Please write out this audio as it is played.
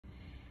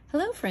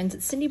Hello friends,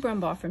 it's Cindy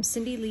Brumbaugh from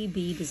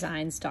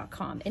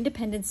CindyLeeBDesigns.com,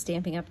 independent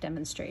Stampin' Up!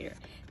 Demonstrator.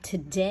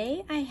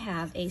 Today I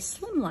have a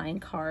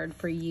Slimline card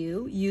for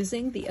you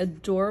using the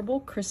adorable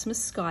Christmas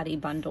Scottie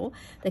bundle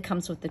that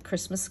comes with the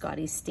Christmas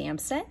Scottie stamp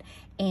set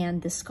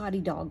and the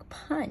Scottie Dog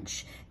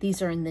Punch.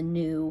 These are in the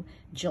new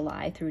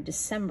July through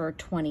December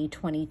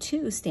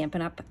 2022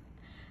 Stampin' Up!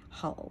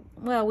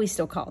 Well, we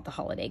still call it the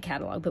holiday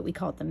catalog, but we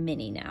call it the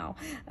mini now.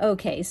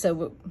 Okay,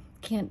 so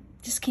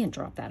just can't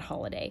drop that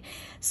holiday.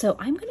 So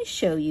I'm going to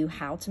show you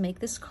how to make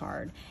this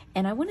card,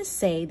 and I want to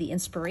say the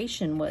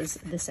inspiration was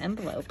this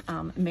envelope.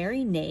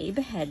 Mary Nabe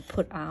had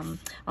put on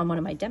one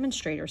of my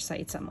demonstrator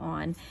sites I'm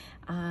on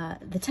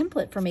the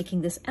template for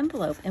making this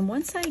envelope, and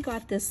once I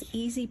got this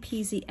easy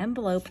peasy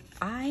envelope,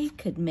 I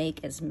could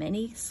make as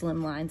many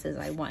slimlines as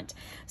I want.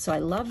 So I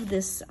love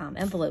this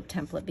envelope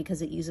template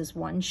because it uses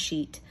one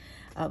sheet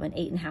of an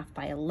 8.5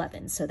 by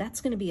 11. So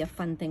that's going to be a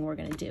fun thing we're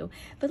going to do.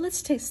 But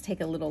let's just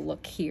take a little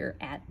look here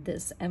at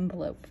this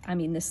envelope.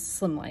 This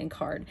Slimline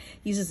card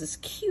uses this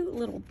cute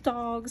little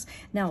dogs.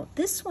 Now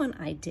this one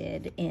I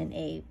did in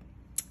a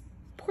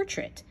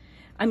portrait.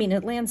 A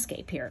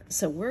landscape here.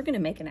 So we're going to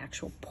make an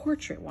actual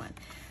portrait one.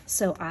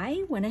 So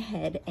I went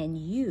ahead and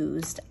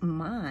used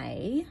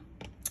my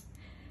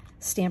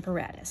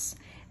Stamparatus.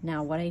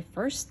 Now what I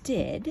first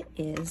did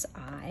is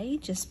I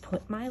just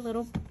put my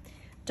little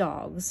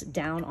dogs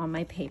down on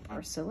my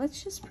paper. So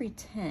let's just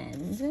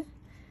pretend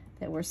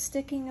that we're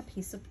sticking a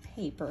piece of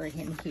paper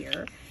in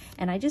here,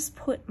 and I just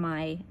put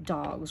my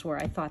dogs where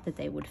I thought that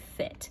they would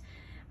fit.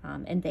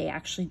 And they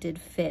actually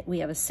did fit. We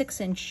have a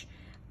 6-inch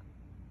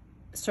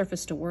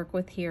surface to work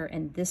with here,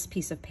 and this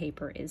piece of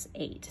paper is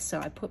 8.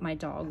 So I put my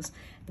dogs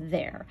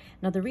there.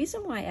 Now the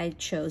reason why I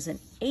chose an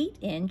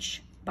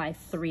 8-inch by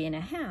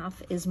 3.5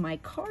 is my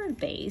card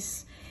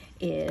base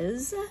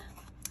is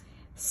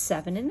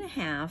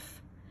 7.5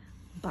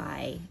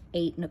 by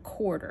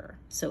 8.25.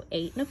 So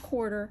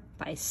 8.25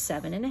 by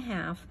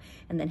 7.5,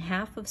 and then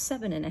half of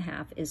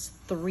 7.5 is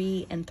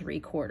 3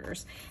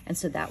 3/4. And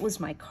so that was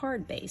my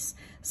card base.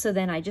 So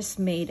then I just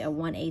made a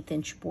 1/8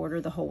 inch border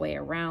the whole way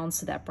around.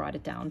 So that brought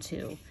it down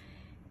to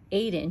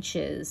 8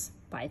 inches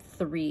by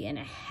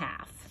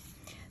 3.5.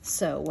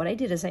 So what I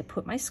did is I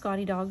put my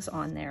Scottie dogs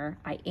on there,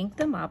 I inked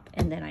them up,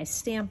 and then I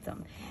stamped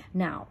them.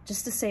 Now,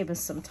 just to save us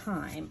some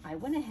time, I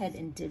went ahead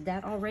and did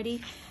that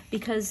already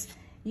because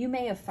you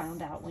may have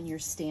found out when you're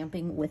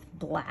stamping with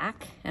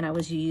black, and I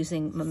was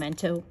using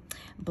Memento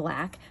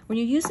black. When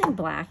you're using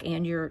black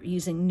and you're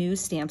using new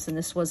stamps, and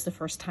this was the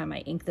first time I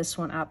inked this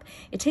one up,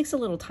 it takes a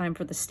little time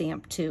for the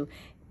stamp to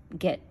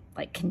get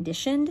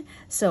conditioned.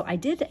 So I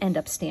did end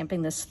up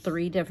stamping this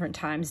 3 different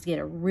times to get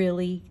a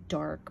really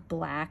dark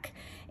black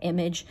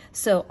image.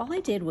 So all I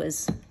did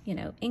was,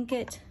 ink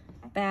it,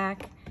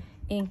 back,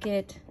 ink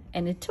it,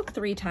 and it took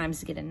 3 times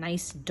to get a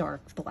nice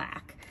dark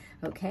black.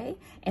 Okay,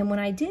 and when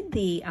I did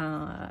the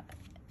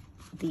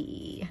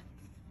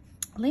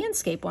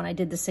landscape one, I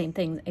did the same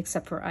thing,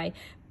 except for I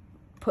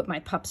put my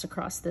pups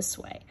across this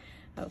way.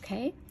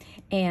 Okay,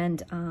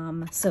 and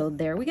so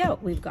there we go.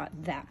 We've got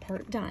that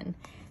part done.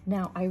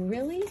 Now, I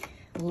really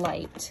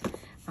liked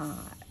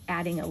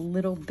adding a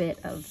little bit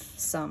of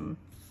some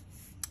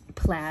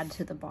plaid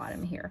to the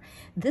bottom here.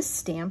 This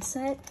stamp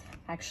set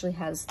actually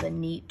has the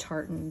neat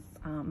tartan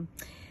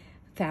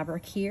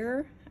fabric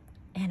here,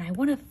 and I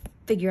want to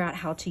figure out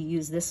how to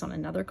use this on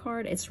another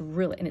card. It's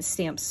really, and it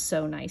stamps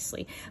so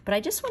nicely. But I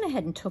just went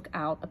ahead and took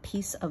out a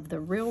piece of the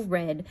real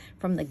red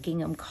from the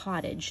gingham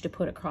cottage to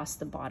put across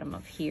the bottom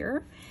of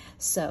here.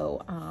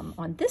 So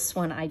on this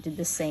one, I did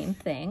the same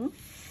thing.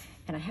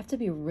 And I have to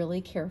be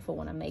really careful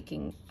when I'm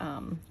making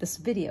this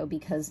video,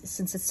 because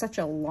since it's such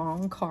a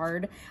long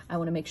card, I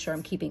want to make sure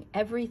I'm keeping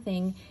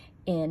everything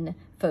in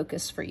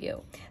focus for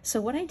you.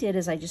 So what I did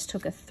is I just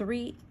took a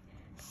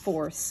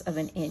 3/4 of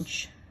an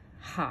inch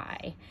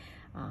high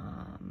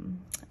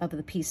of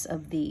the piece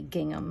of the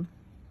gingham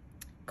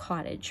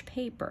cottage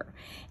paper,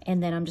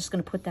 and then I'm just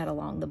going to put that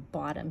along the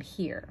bottom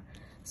here.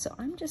 So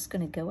I'm just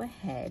going to go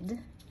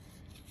ahead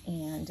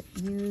and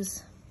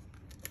use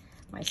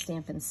my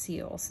Stampin'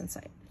 Seal since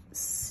I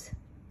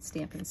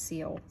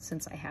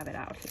have it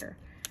out here.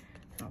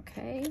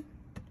 Okay,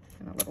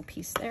 and a little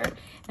piece there,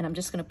 and I'm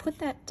just going to put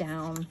that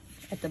down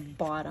at the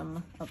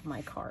bottom of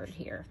my card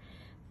here.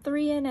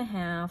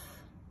 3.5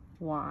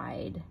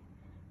 wide,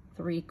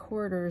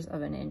 3/4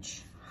 of an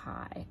inch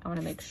high. I want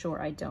to make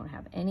sure I don't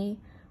have any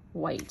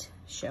white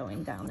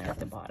showing down there at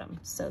the bottom.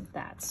 So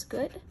that's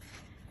good.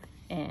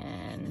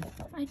 And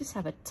I just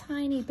have a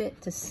tiny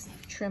bit to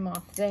trim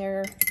off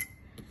there.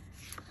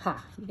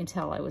 You can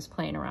tell I was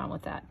playing around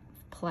with that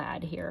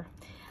plaid here.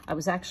 I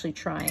was actually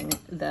trying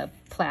the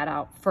plaid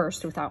out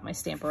first without my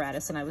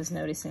Stamparatus, and I was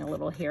noticing a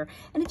little here.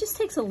 And it just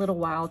takes a little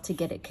while to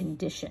get it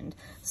conditioned.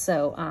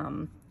 So,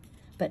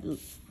 but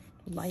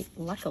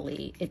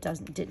luckily it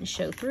didn't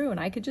show through, and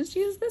I could just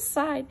use this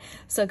side.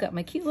 So I got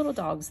my cute little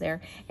dogs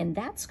there, and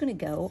that's going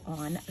to go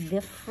on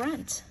the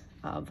front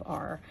of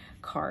our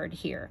card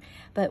here.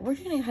 But we're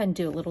going to go ahead and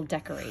do a little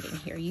decorating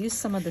here. Use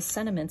some of the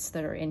sentiments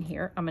that are in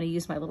here. I'm going to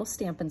use my little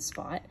Stampin'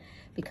 Spot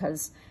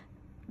because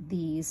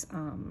these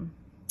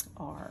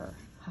are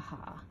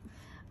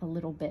a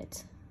little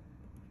bit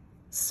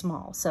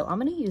small. So I'm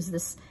going to use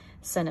this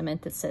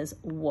sentiment that says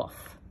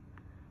woof,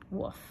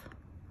 woof.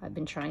 I've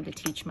been trying to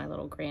teach my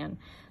little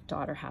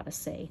granddaughter how to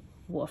say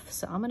woof.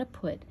 So I'm going to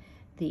put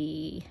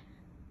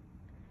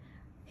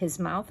his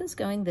mouth is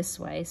going this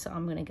way, so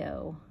I'm going to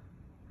go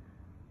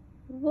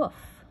woof.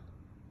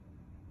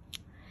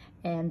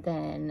 And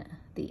then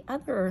the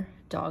other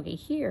doggy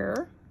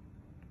here,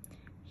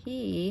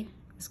 he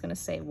is going to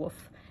say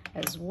woof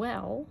as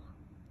well.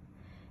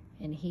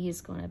 And he's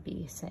going to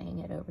be saying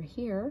it over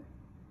here,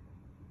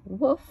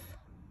 woof.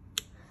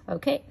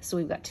 Okay, so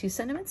we've got two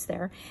sentiments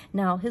there.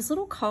 Now his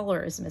little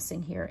collar is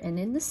missing here, and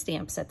in the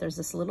stamp set there's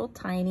this little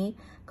tiny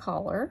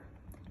collar.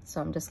 So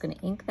I'm just going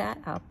to ink that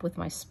up with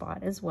my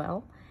spot as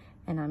well,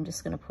 and I'm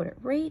just going to put it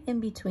right in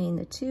between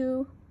the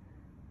two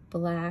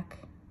black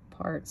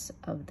parts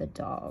of the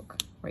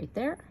dog, right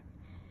there.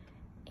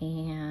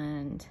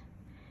 And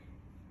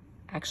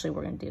actually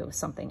we're going to do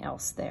something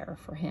else there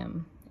for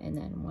him, and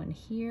then one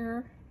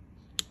here.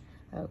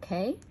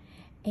 Okay,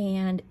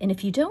 and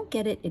if you don't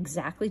get it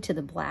exactly to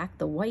the black,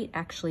 the white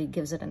actually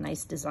gives it a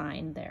nice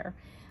design there,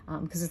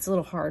 because it's a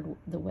little hard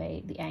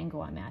the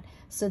angle I'm at.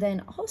 So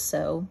then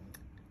also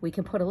we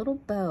can put a little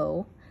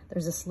bow.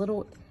 There's this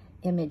little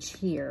image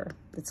here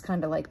that's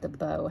kind of like the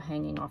bow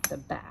hanging off the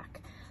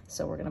back.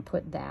 So we're going to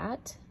put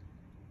that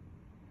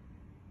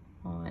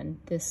on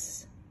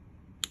this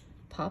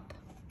pup,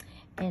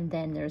 and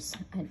then there's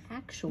an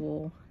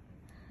actual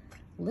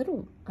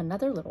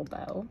another little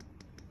bow,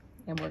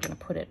 and we're going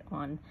to put it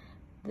on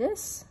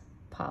this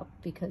pup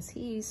because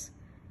he's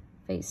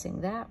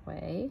facing that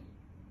way.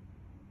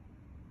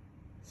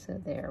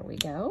 So there we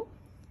go.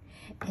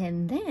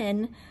 And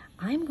then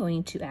I'm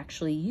going to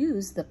actually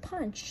use the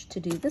punch to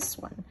do this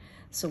one.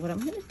 So what I'm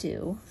going to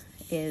do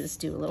is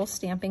do a little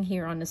stamping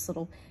here on this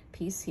little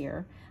piece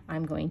here.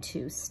 I'm going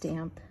to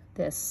stamp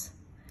this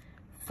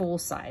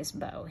full-size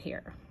bow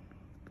here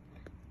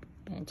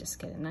and just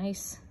get a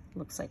nice,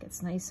 looks like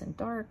it's nice and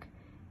dark,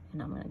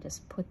 and I'm going to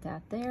just put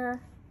that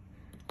there,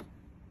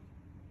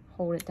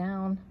 hold it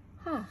down.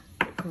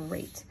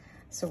 Great.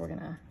 So we're going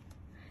to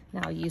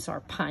now use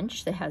our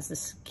punch that has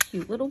this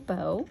cute little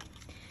bow,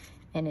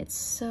 and it's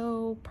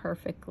so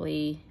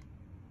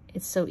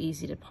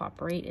easy to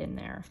pop right in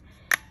there.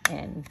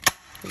 And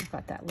we've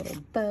got that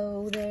little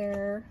bow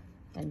there,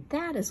 and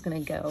that is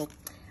going to go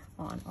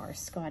on our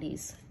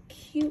Scottie's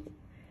cute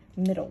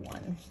middle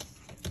one.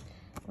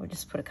 We'll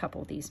just put a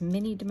couple of these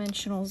mini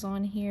dimensionals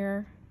on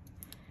here.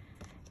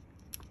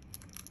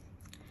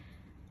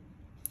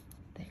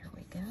 There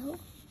we go.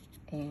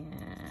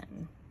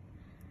 And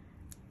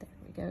there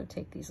we go.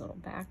 Take these little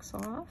backs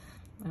off.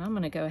 And I'm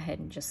going to go ahead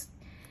and just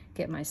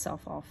get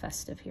myself all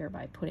festive here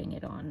by putting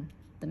it on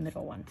the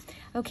middle one.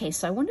 Okay,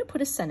 so I wanted to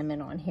put a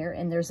sentiment on here,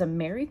 and there's a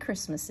Merry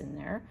Christmas in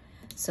there.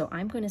 So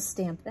I'm going to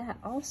stamp that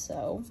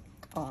also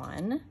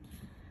on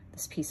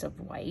this piece of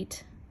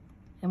white.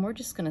 And we're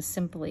just going to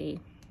simply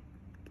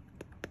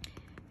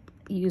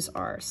use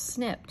our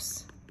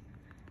snips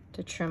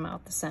to trim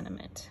out the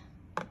sentiment.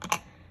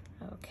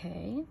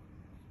 Okay,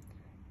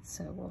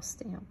 so we'll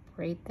stamp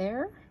right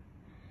there.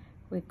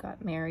 We've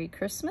got Merry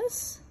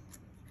Christmas.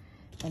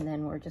 And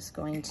then we're just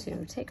going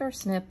to take our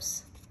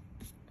snips,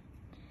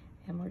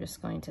 and we're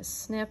just going to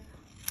snip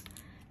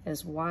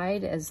as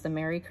wide as the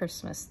Merry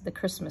Christmas, the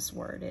Christmas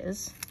word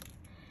is.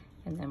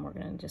 And then we're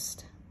going to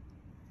just,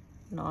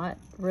 not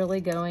really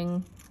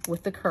going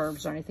with the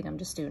curves or anything, I'm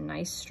just doing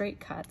nice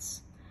straight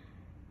cuts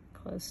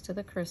close to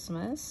the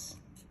Christmas.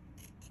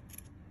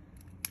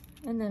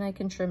 And then I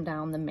can trim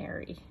down the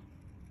Merry.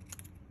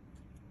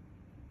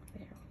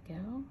 There we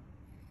go.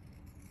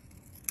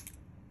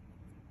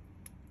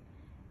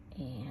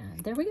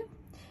 And there we go.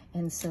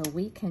 And so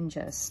we can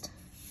just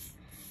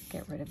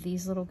get rid of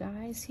these little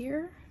guys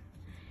here,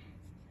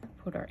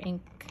 put our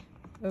ink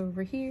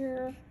over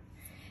here,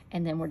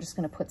 and then we're just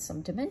going to put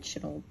some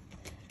dimensional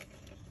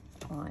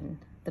on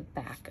the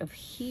back of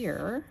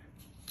here.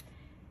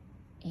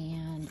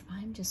 And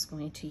I'm just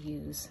going to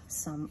use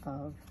some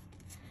of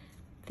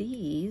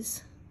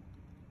these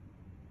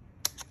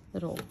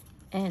little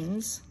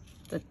ends,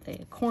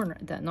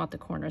 not the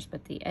corners,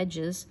 but the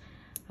edges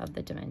of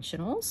the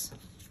dimensionals.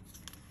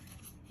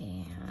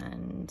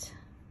 And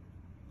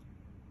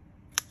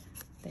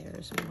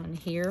there's one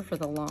here for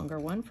the longer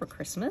one for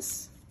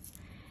Christmas.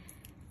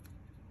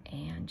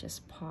 And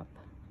just pop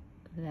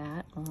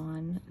that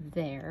on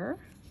there.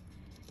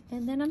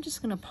 And then I'm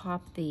just going to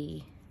pop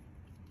the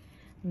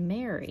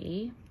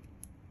Merry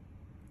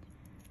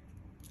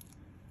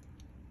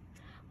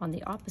on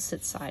the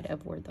opposite side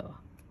of where the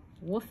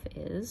woof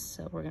is.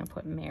 So we're going to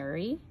put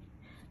Merry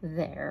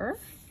there.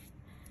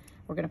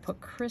 We're going to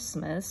put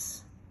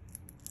Christmas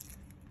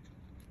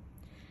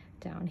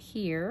down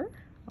here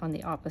on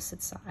the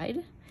opposite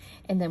side,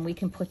 and then we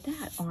can put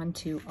that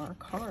onto our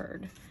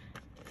card.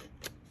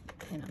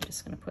 And I'm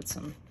just going to put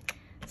some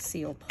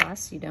Seal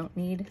Plus. You don't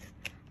need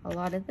a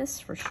lot of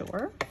this for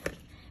sure.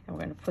 And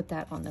we're going to put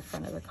that on the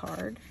front of the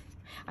card.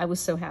 I was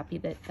so happy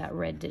that that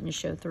red didn't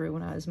show through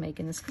when I was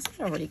making this, because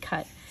I already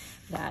cut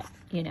that,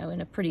 you know,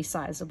 in a pretty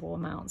sizable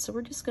amount. So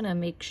we're just gonna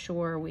make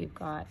sure we've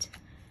got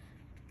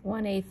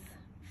 1/8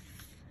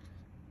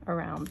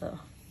 around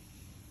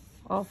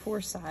all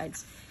 4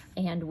 sides.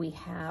 And we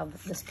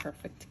have this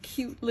perfect,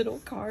 cute little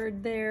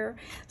card there.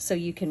 So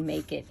you can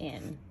make it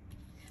in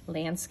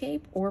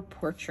landscape or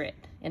portrait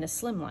in a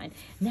slimline.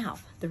 Now,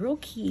 the real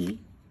key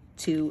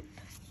to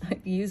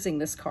using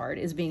this card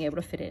is being able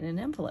to fit it in an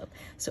envelope.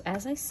 So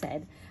as I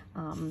said,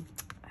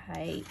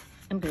 I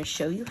am going to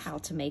show you how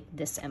to make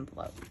this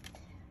envelope.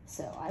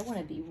 So I want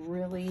to be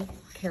really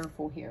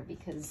careful here,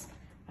 because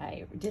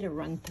I did a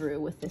run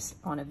through with this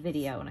on a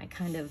video and I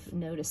kind of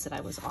noticed that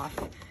I was off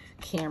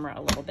camera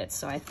a little bit.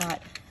 So I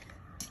thought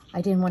I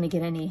didn't want to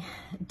get any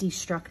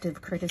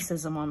destructive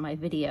criticism on my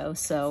video.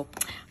 So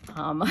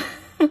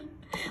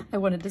I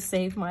wanted to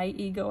save my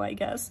ego, I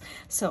guess.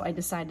 So I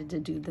decided to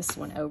do this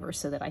one over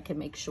so that I could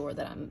make sure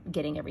that I'm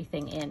getting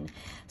everything in.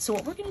 So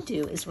what we're going to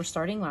do is we're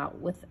starting out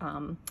with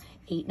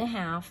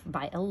 8.5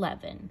 by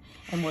 11,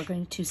 and we're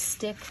going to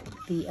stick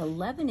the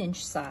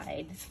 11-inch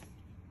side.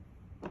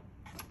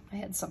 I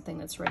had something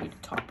that's ready to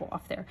topple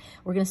off there.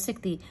 We're going to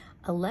stick the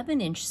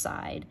 11-inch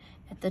side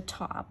at the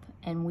top,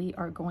 and we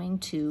are going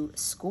to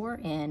score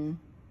in,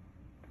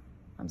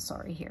 I'm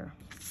sorry here,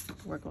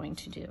 we're going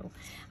to do,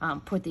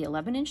 put the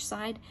 11-inch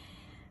side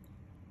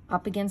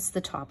up against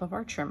the top of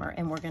our trimmer,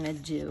 and we're going to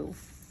do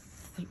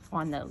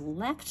on the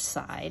left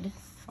side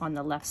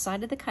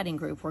of the cutting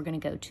groove, we're going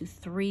to go to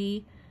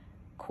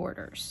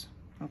 3/4,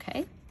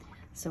 okay?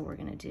 So we're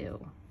going to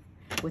do,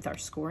 with our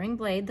scoring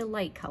blade, the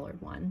light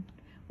colored one,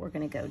 we're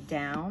going to go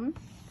down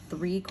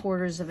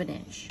 3/4 of an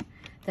inch.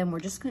 Then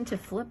we're just going to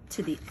flip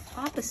to the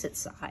opposite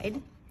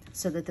side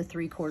so that the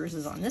 3/4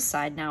 is on this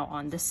side. Now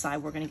on this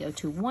side, we're going to go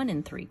to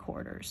 1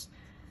 3/4.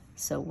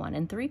 So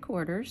 1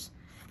 3/4,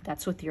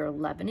 that's with your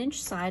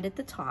 11-inch side at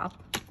the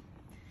top.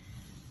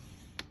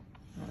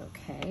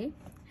 Okay.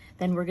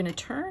 Then we're going to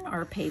turn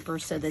our paper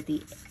so that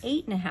the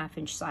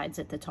 8.5-inch side's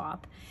at the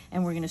top,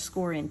 and we're going to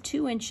score in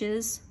 2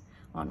 inches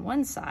on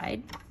one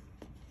side.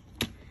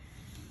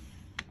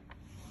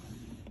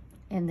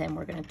 And then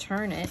we're going to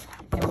turn it,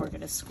 and we're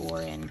going to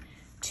score in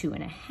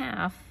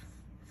 2.5.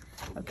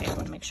 Okay, I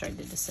want to make sure I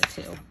did this at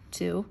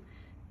 2.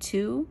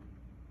 2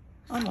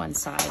 on one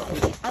side,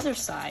 and the other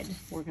side,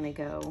 we're going to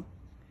go,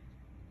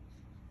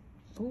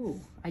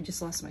 ooh, I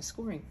just lost my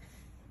scoring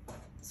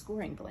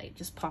blade.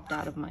 Just popped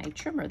out of my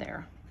trimmer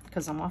there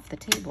because I'm off the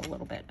table a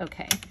little bit.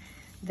 Okay,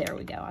 there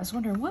we go. I was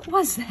wondering, what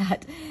was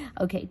that?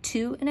 Okay,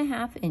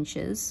 2.5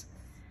 inches.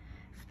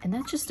 And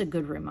that's just a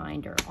good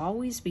reminder.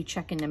 Always be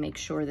checking to make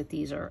sure that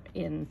these are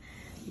in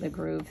the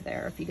groove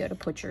there if you go to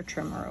put your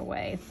trimmer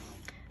away.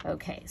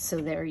 Okay, so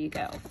there you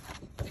go.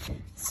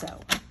 So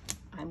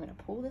I'm gonna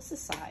pull this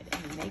aside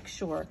and make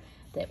sure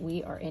that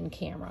we are in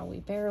camera. We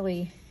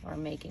barely are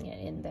making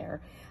it in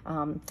there.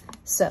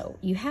 So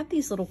you have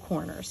these little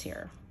corners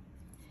here.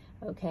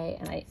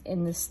 Okay,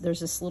 and there's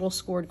this little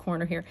scored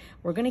corner here.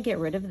 We're gonna get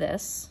rid of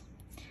this.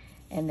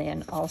 And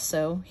then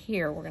also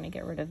here, we're gonna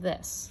get rid of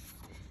this.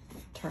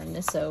 Turn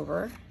this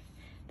over.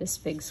 This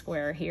big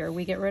square here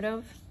we get rid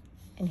of,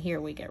 and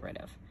here we get rid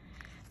of.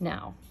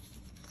 Now,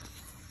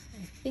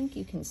 I think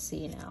you can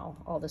see now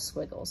all the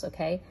squiggles,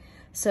 okay?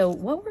 So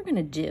what we're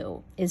gonna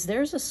do is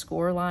there's a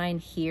score line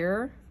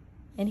here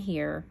and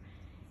here,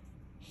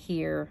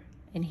 here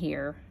and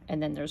here,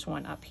 and then there's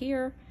one up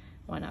here,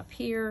 one up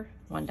here,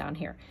 one down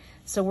here.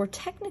 So we're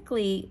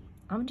technically,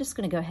 I'm just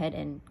gonna go ahead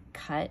and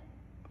cut,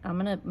 I'm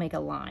gonna make a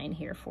line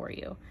here for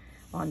you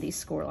on these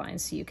score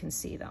lines so you can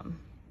see them.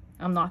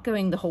 I'm not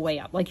going the whole way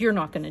up. Like, you're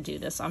not going to do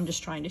this. I'm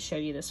just trying to show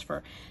you this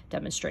for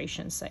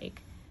demonstration's sake.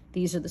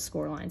 These are the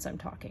score lines I'm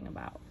talking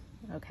about,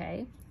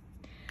 okay?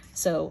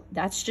 So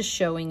that's just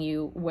showing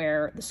you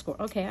where the score,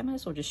 okay, I might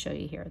as well just show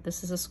you here.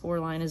 This is a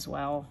score line as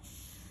well.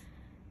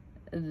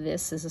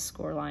 This is a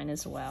score line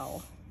as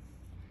well.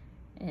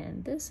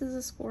 And this is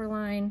a score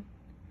line,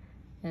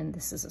 and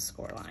this is a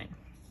score line.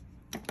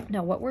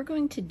 Now, what we're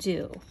going to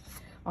do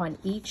on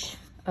each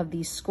of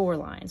these score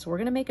lines, we're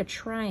going to make a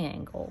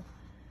triangle.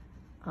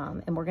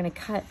 And we're going to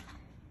cut,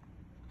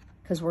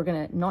 because we're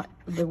going to not,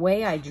 the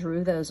way I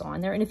drew those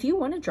on there, and if you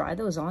want to draw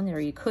those on there,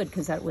 you could,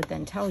 because that would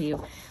then tell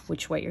you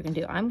which way you're going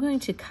to do. I'm going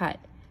to cut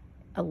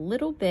a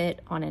little bit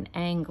on an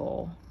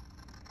angle,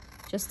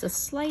 just a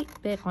slight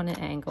bit on an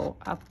angle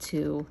up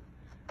to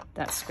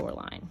that score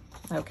line,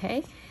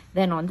 okay?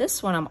 Then on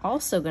this one, I'm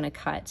also going to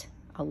cut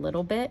a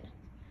little bit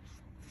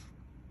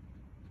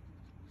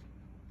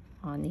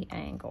on the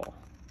angle.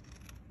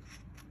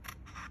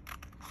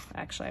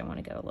 Actually, I want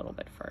to go a little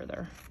bit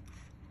further.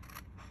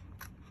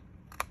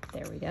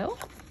 There we go.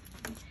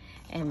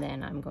 And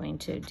then I'm going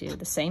to do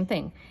the same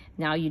thing.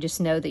 Now you just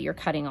know that you're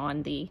cutting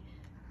on the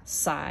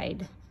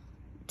side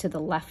to the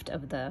left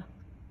of that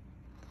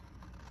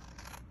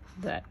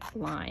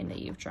line that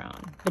you've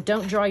drawn. But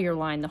don't draw your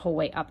line the whole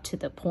way up to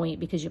the point,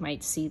 because you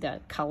might see the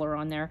color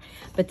on there.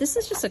 But this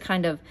is just a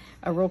kind of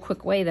a real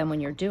quick way then when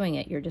you're doing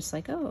it, you're just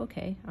like, oh,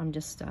 okay, I'm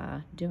just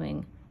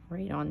doing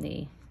right on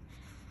the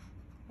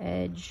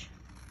edge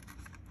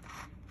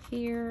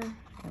here,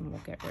 and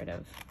we'll get rid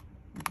of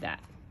that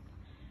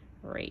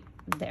right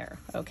there.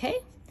 Okay,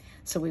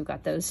 so we've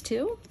got those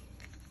two,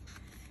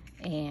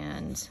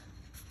 and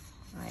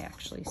I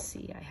actually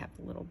see I have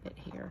a little bit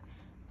here.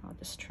 I'll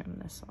just trim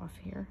this off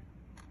here.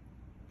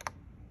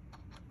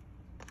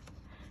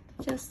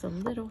 Just a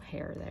little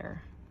hair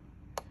there.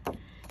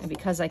 And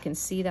because I can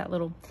see that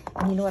little,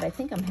 and you know what, I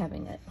think I'm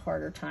having a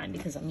harder time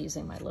because I'm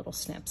using my little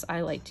snips.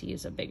 I like to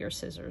use a bigger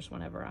scissors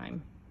whenever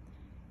I'm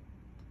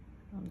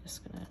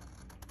just gonna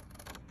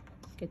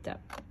get that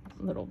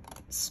little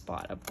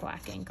spot of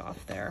black ink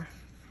off there.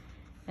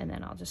 And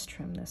then I'll just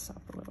trim this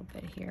up a little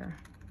bit here.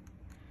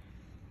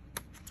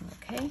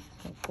 Okay,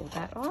 we'll pull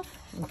that off.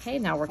 Okay,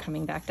 now we're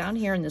coming back down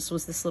here, and this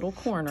was this little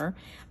corner.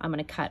 I'm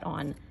gonna cut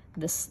on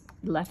this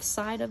left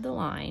side of the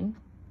line.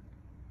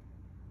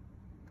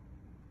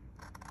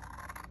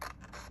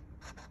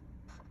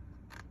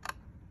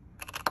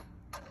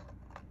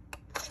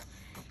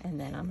 And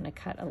then I'm gonna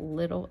cut a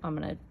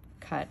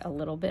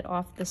little bit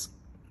off this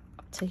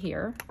to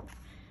here.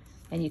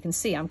 And you can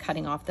see I'm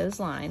cutting off those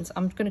lines.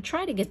 I'm gonna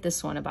try to get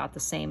this one about the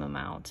same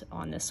amount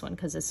on this one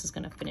because this is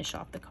gonna finish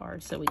off the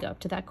card. So we go up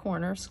to that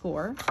corner,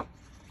 score,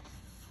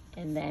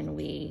 and then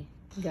we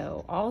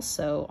go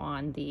also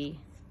on the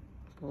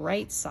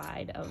right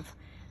side of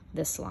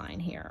this line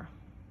here.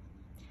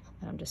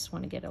 And I just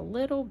wanna get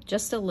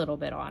just a little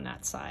bit on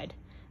that side,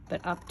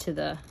 but up to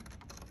the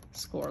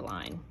score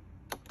line.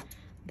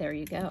 There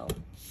you go.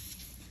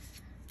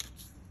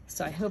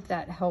 So I hope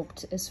that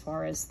helped as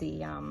far as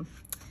the,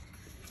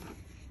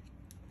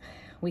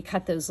 we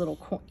cut those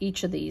little,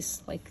 each of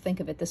these, like think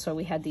of it this way,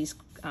 we had these,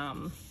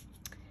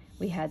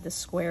 we had the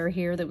square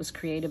here that was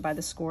created by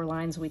the score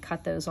lines. We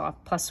cut those off,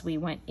 plus we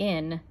went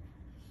in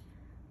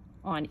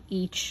on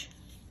each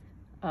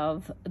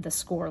of the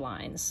score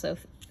lines. So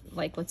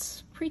like,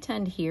 let's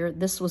pretend here,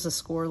 this was a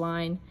score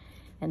line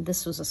and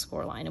this was a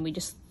score line, and we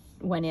just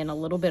went in a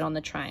little bit on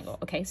the triangle.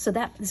 Okay, so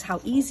that is how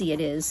easy it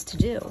is to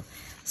do.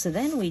 So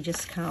then we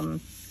just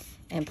come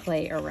and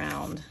play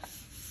around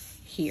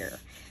here.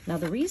 Now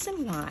the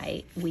reason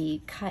why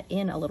we cut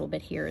in a little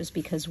bit here is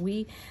because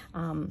we,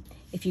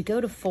 if you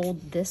go to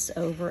fold this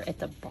over at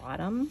the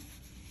bottom,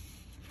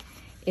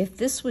 if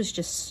this was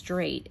just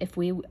straight, if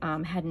we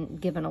hadn't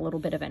given a little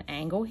bit of an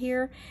angle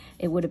here,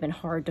 it would have been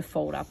hard to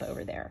fold up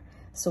over there.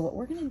 So what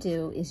we're gonna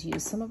do is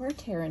use some of our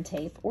tear and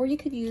tape, or you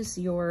could use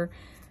your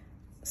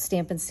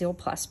Stampin' Seal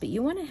Plus, but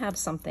you want to have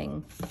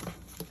something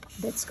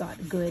that's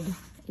got good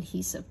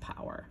adhesive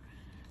power.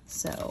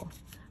 So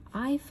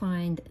I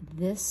find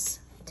this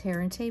tear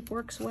and tape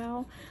works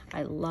well.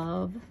 I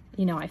love,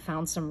 you know, I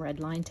found some red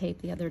line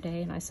tape the other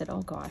day and I said,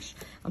 oh gosh,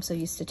 I'm so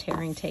used to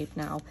tearing tape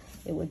now.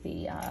 It would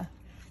be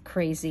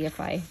crazy if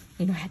I,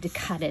 you know, had to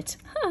cut it.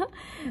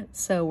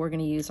 So we're going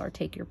to use our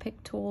Take Your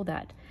Pick tool,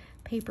 that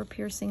paper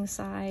piercing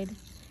side.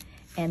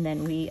 And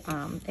then we,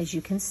 as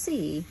you can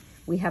see,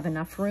 we have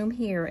enough room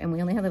here and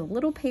we only have a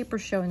little paper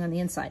showing on the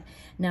inside.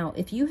 Now,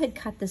 if you had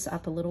cut this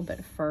up a little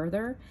bit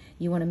further,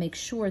 you want to make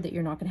sure that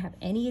you're not going to have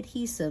any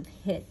adhesive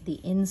hit the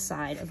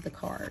inside of the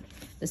card,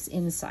 this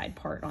inside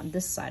part on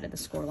this side of the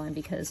score line,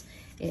 because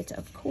it,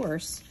 of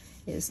course,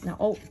 is now,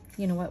 oh,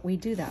 you know what? We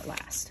do that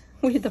last.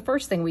 The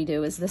first thing we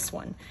do is this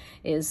one,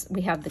 is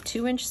we have the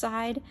 2-inch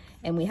side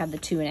and we have the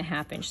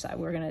 2.5-inch side.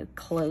 We're going to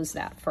close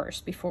that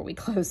first before we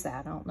close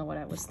that. I don't know what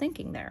I was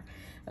thinking there.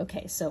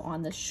 Okay, so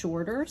on the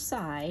shorter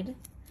side,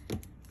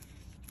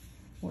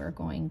 we're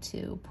going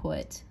to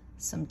put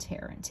some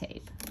tear and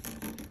tape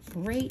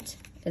right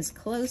as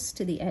close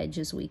to the edge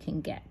as we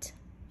can get.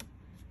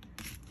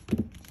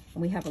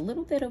 We have a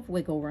little bit of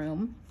wiggle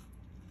room.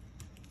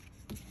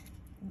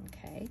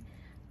 Okay,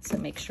 so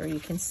make sure you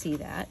can see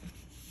that.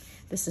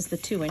 This is the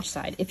 2-inch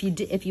side. If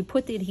you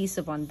put the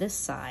adhesive on this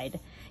side,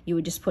 you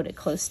would just put it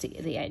close to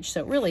the edge. So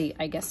it really,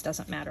 I guess,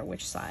 doesn't matter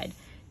which side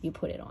you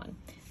put it on.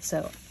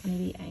 So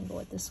maybe angle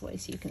it this way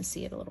so you can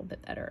see it a little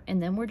bit better.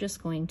 And then we're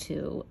just going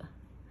to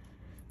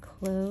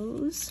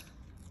close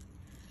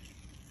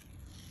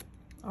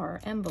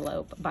our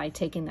envelope by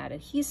taking that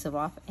adhesive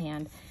off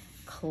and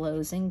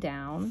closing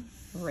down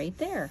right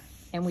there.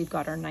 And we've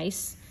got our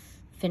nice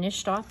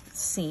finished off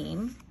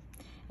seam.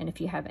 And if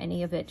you have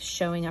any of it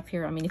showing up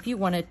here, I mean, if you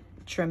want to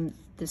trim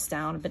this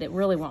down, but it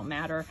really won't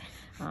matter.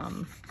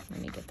 Let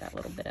me get that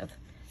little bit of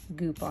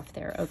goop off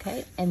there.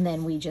 Okay, and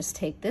then we just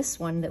take this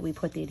one that we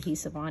put the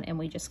adhesive on and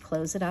we just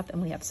close it up,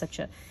 and we have such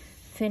a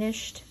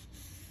finished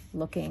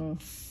looking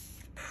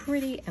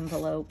pretty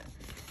envelope.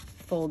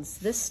 Folds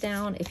this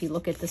down. If you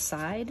look at the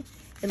side,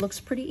 it looks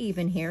pretty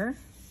even here.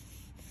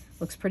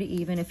 Looks pretty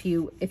even. If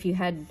you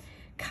had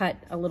cut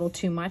a little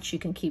too much, you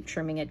can keep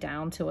trimming it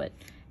down till it,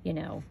 you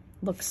know,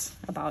 looks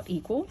about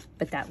equal,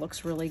 but that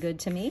looks really good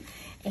to me.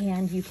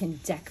 And you can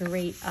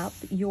decorate up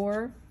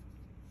your,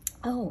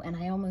 oh, and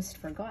I almost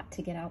forgot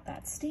to get out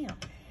that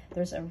stamp.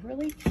 There's a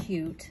really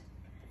cute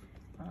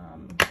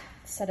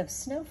set of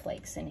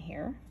snowflakes in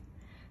here.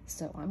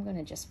 So I'm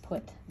gonna just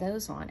put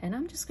those on, and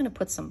I'm just gonna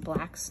put some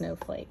black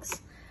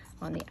snowflakes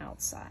on the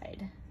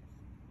outside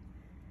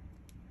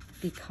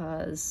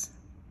because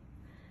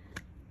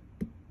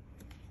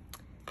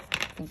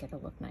think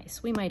it'll look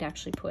nice. We might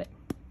actually put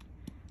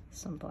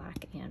some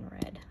black and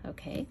red.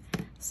 Okay,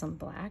 some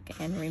black.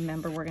 And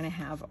remember, we're gonna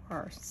have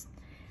our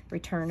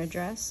return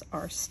address,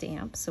 our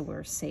stamp, so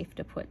we're safe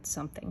to put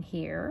something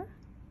here.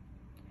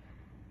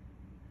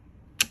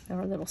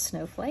 Our little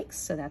snowflakes,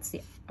 so that's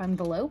the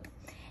envelope.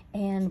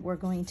 And we're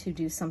going to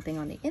do something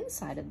on the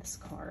inside of this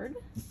card.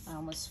 I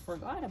almost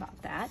forgot about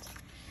that.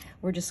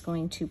 We're just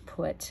going to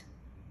put,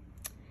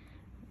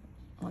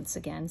 once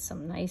again,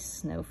 some nice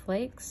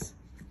snowflakes.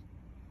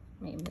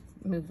 Maybe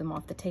move them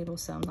off the table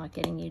so I'm not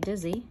getting you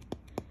dizzy.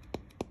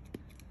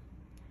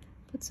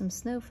 Put some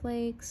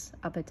snowflakes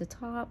up at the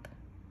top.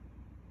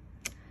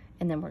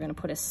 And then we're gonna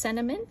put a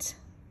sentiment.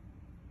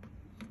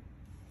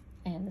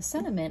 And the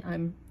sentiment,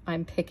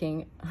 I'm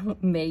picking,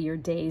 may your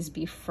days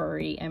be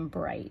furry and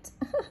bright.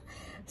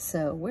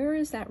 So where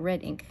is that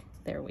red ink?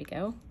 There we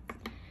go.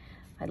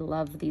 I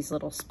love these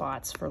little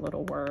spots for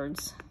little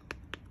words.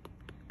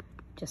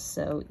 Just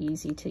so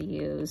easy to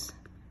use.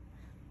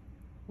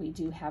 We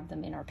do have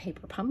them in our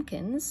paper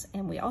pumpkins,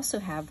 and we also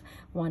have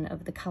one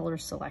of the color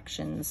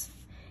selections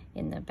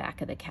in the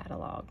back of the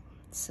catalog.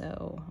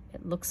 So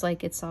it looks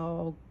like it's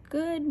all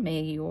good.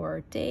 May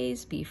your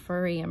days be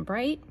furry and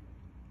bright.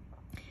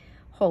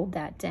 Hold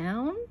that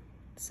down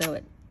so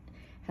it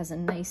has a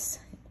nice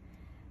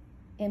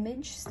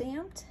image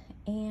stamped,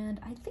 and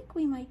I think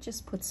we might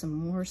just put some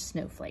more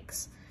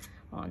snowflakes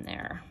on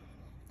there.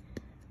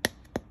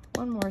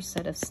 One more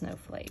set of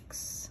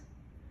snowflakes.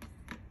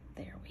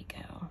 There we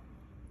go.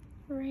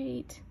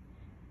 Right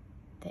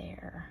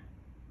there.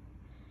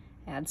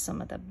 Add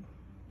some of the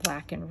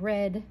black and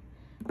red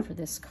for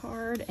this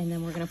card, and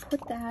then we're going to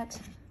put that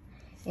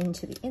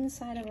into the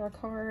inside of our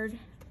card.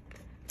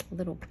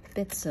 Little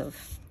bits of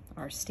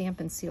our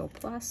Stampin' Seal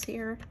Plus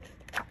here.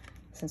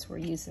 Since we're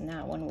using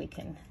that one, we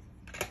can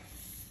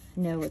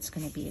know it's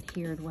going to be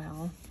adhered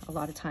well. A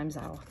lot of times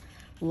I'll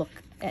look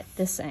at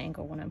this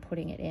angle when I'm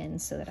putting it in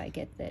so that I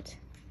get that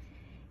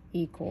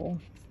equal.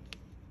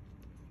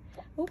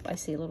 Oh, I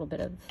see a little bit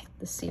of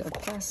the Seal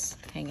Plus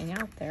hanging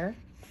out there.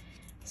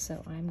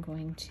 So I'm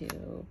going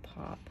to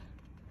pop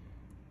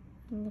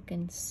and look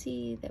and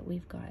see that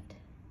we've got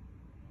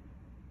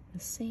the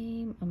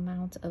same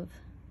amount of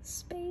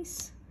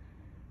space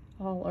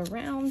all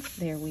around.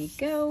 There we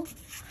go.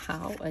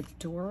 How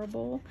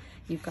adorable.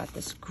 You've got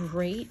this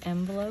great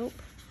envelope.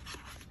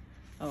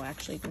 Oh,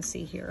 actually you can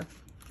see here,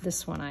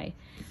 this one, I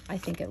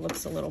think it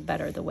looks a little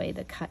better the way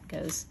the cut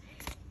goes.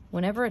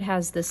 Whenever it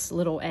has this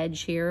little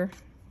edge here,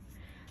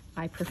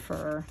 I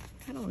prefer,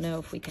 I don't know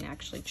if we can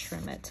actually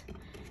trim it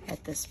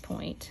at this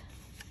point.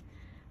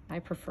 I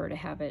prefer to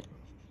have it,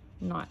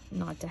 not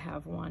to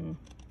have one.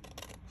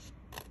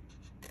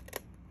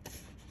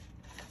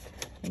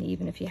 And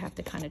even if you have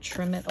to kind of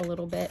trim it a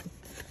little bit,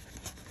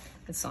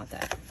 it's not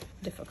that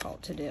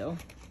difficult to do.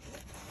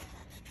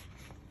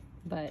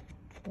 But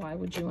why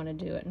would you want to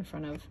do it in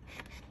front of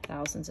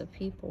thousands of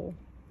people?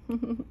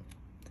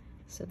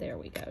 So there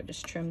we go.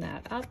 Just trim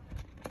that up.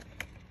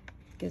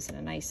 Gives it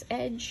a nice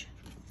edge.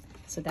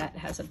 So that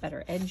has a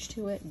better edge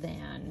to it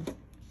than,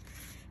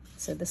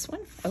 so this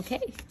one.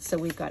 Okay, so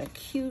we've got a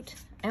cute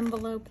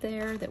envelope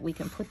there that we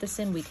can put this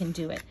in. We can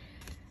do it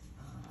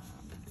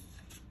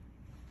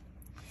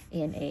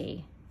in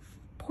a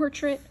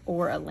portrait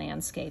or a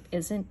landscape.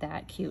 Isn't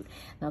that cute?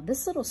 Now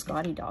this little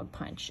Scottie dog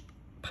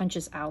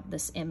punches out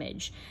this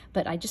image,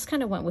 but I just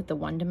kind of went with the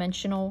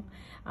one-dimensional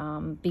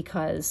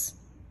because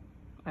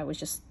I was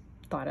just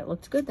thought it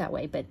looked good that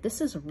way. But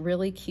this is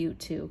really cute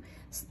too.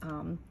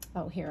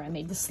 Oh, here, I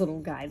made this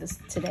little guy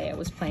today. I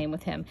was playing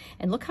with him,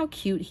 and look how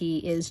cute he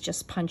is,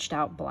 just punched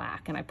out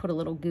black. And I put a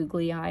little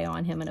googly eye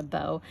on him and a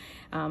bow.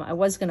 I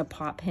was gonna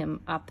pop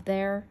him up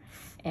there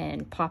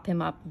and pop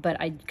him up, but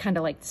I kind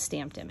of like the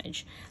stamped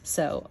image.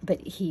 So, but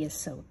he is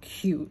so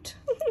cute.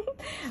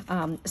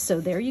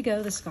 So there you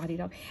go, the Scottie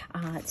dog.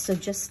 So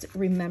just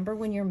remember,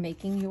 when you're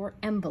making your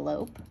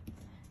envelope,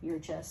 you're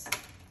just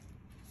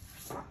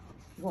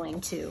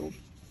going to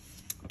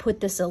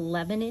put this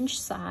 11-inch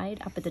side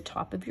up at the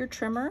top of your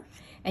trimmer,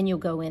 and you'll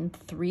go in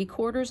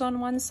 3/4 on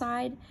one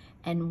side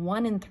and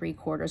 1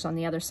 3/4 on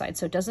the other side.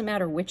 So it doesn't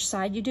matter which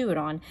side you do it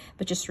on,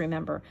 but just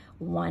remember,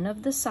 one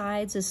of the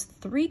sides is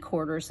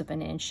 3/4 of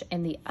an inch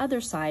and the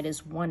other side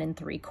is 1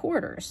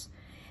 3/4.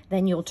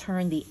 Then you'll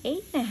turn the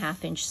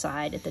 8.5-inch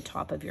side at the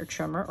top of your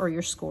trimmer or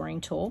your scoring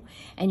tool,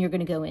 and you're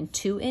going to go in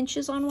 2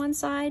 inches on one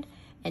side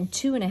and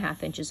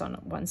 2.5 inches on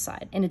one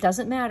side. And it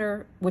doesn't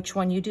matter which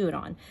one you do it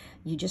on.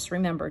 You just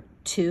remember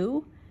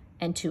 2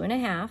 and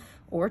 2.5,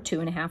 or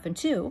 2.5 and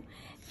 2.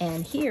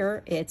 And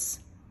here it's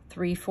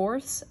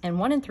 3/4 and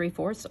 1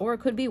 3/4, or it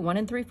could be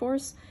 1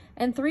 3/4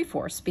 and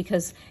 3/4,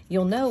 because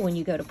you'll know when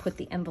you go to put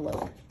the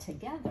envelope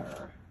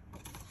together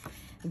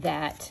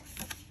that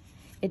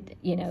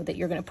that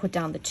you're going to put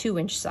down the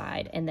 2-inch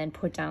side and then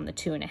put down the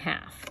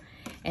 2.5,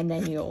 and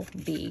then you'll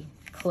be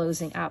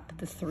closing up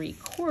the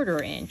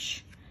 3/4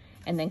 inch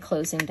and then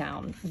closing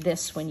down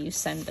this when you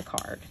send the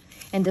card.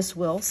 And this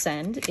will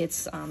send.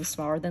 It's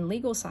smaller than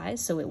legal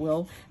size, so it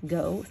will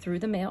go through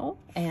the mail,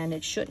 and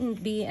it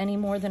shouldn't be any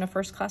more than a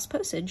first-class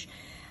postage.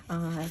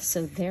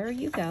 So there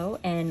you go.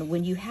 And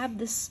when you have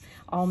this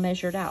all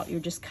measured out, you're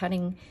just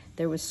cutting,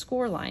 there was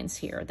score lines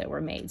here that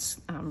were made,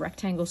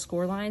 rectangle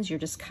score lines. You're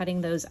just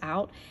cutting those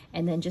out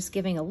and then just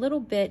giving a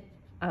little bit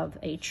of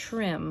a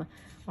trim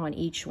on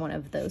each one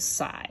of those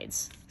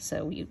sides.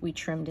 So we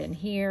trimmed in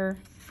here,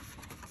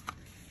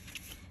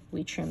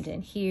 we trimmed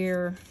in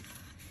here,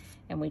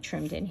 and we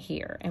trimmed in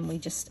here. And we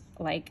just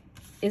like,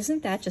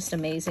 isn't that just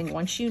amazing?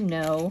 Once you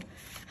know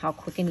how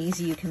quick and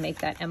easy you can make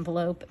that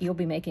envelope, you'll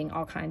be making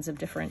all kinds of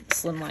different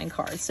slimline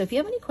cards. So if you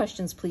have any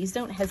questions, please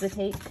don't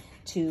hesitate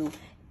to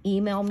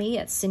email me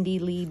at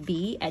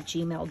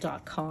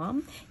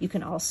cindyleeb@gmail.com. You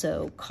can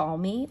also call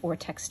me or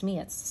text me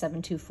at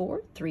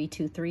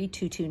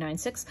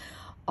 724-323-2296.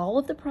 All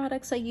of the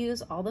products I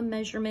use, all the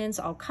measurements,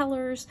 all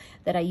colors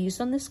that I used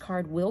on this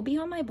card will be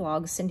on my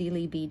blog,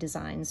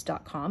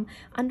 cindyleebdesigns.com.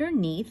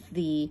 Underneath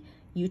the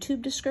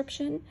YouTube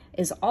description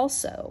is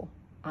also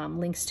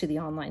links to the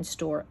online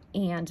store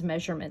and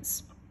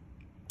measurements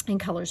and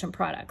colors and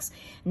products.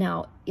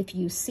 Now, if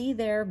you see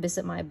there,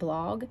 visit my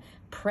blog,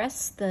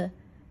 press the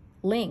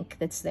link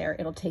that's there.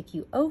 It'll take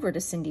you over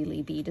to Cindy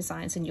Lee B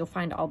Designs, and you'll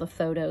find all the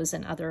photos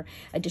and other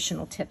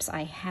additional tips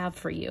I have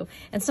for you.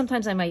 And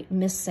sometimes I might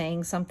miss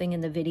saying something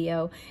in the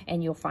video,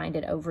 and you'll find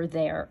it over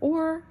there.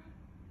 Or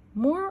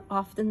more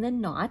often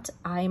than not,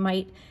 I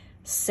might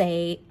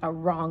say a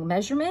wrong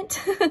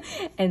measurement.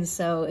 And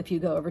so if you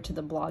go over to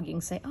the blog, you can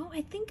say, oh,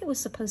 I think it was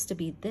supposed to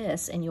be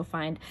this, and you'll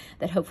find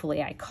that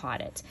hopefully I caught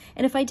it.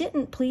 And if I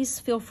didn't, please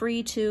feel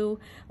free to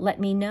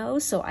let me know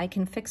so I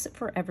can fix it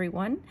for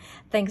everyone.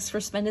 Thanks for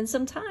spending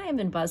some time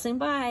and buzzing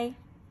by.